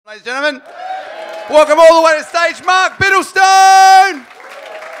Ladies and gentlemen, welcome all the way to stage, Mark Bittlestone!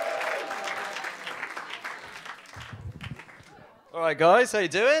 All right, guys, how you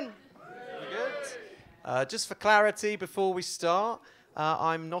doing? You good? Just for clarity, before we start,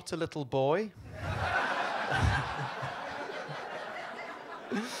 I'm not a little boy.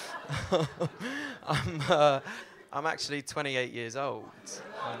 I'm actually 28 years old.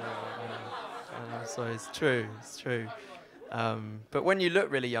 I know, so it's true, but when you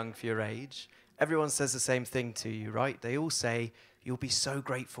look really young for your age, everyone says the same thing to you, right? They all say, you'll be so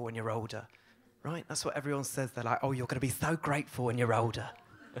grateful when you're older, right? That's what everyone says. They're like, oh, you're going to be so grateful when you're older.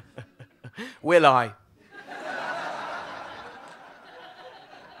 Will I?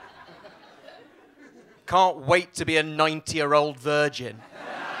 Can't wait to be a 90-year-old virgin.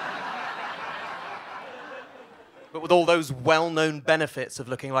 But with all those well-known benefits of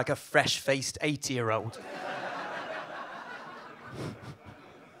looking like a fresh-faced 80-year-old.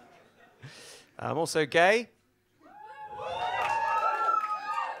 I'm also gay.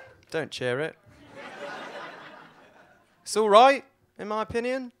 Don't cheer it. It's all right, in my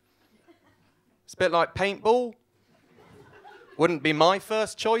opinion. It's a bit like paintball. Wouldn't be my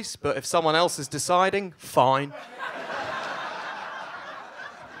first choice, but if someone else is deciding, fine.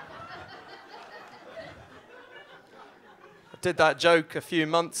 I did that joke a few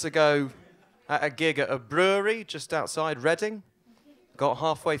months ago at a gig at a brewery just outside Reading. Got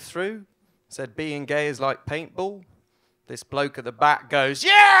halfway through, said being gay is like paintball. This bloke at the back goes,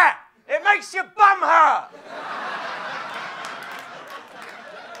 yeah, it makes your bum hurt.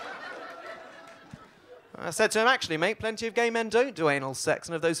 I said to him, actually, mate, plenty of gay men don't do anal sex,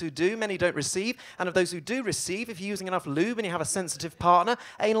 and of those who do, many don't receive, and of those who do receive, if you're using enough lube and you have a sensitive partner,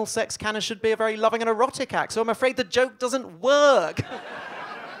 anal sex can and should be a very loving and erotic act, so I'm afraid the joke doesn't work.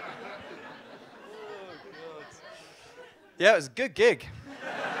 Yeah, it was a good gig.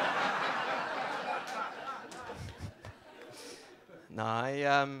 No,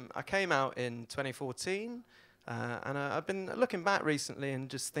 I came out in 2014. And I've been looking back recently and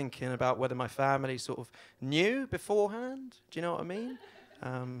just thinking about whether my family sort of knew beforehand. Do you know what I mean?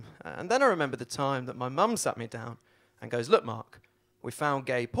 And then I remember the time that my mum sat me down and goes, look, Mark, we found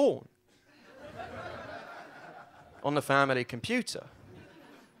gay porn on the family computer.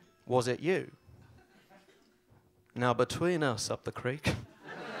 Was it you? Now, between us up the creek,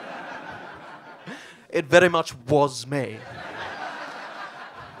 it very much was me.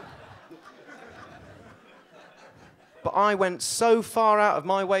 But I went so far out of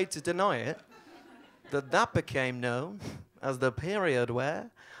my way to deny it that became known as the period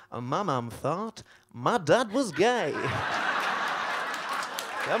where my mum thought my dad was gay.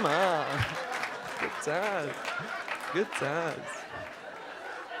 Come on. Good times. Good times.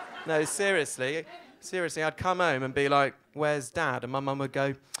 No, seriously, I'd come home and be like, where's Dad? And my mum would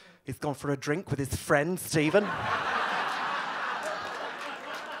go, he's gone for a drink with his friend, Stephen.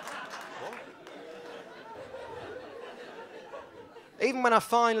 Even when I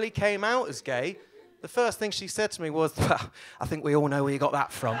finally came out as gay, the first thing she said to me was, well, I think we all know where you got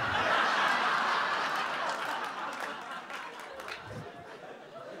that from.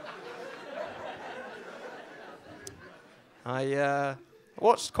 I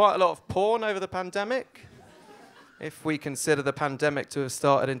watched quite a lot of porn over the pandemic, if we consider the pandemic to have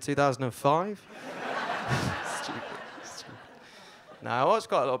started in 2005. Stupid. No, I watched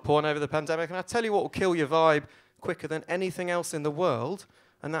quite a lot of porn over the pandemic, and I tell you what will kill your vibe quicker than anything else in the world,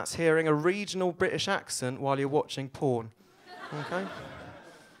 and that's hearing a regional British accent while you're watching porn. Okay? I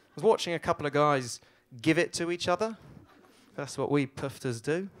was watching a couple of guys give it to each other. That's what we pufters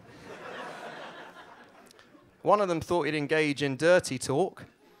do. One of them thought he'd engage in dirty talk,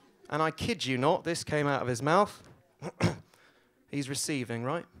 and I kid you not, this came out of his mouth. He's receiving,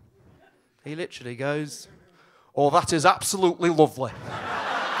 right? He literally goes, oh, that is absolutely lovely.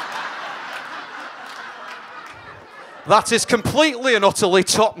 That is completely and utterly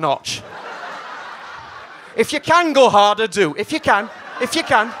top-notch. If you can go harder, do. If you can.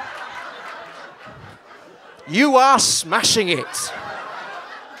 You are smashing it.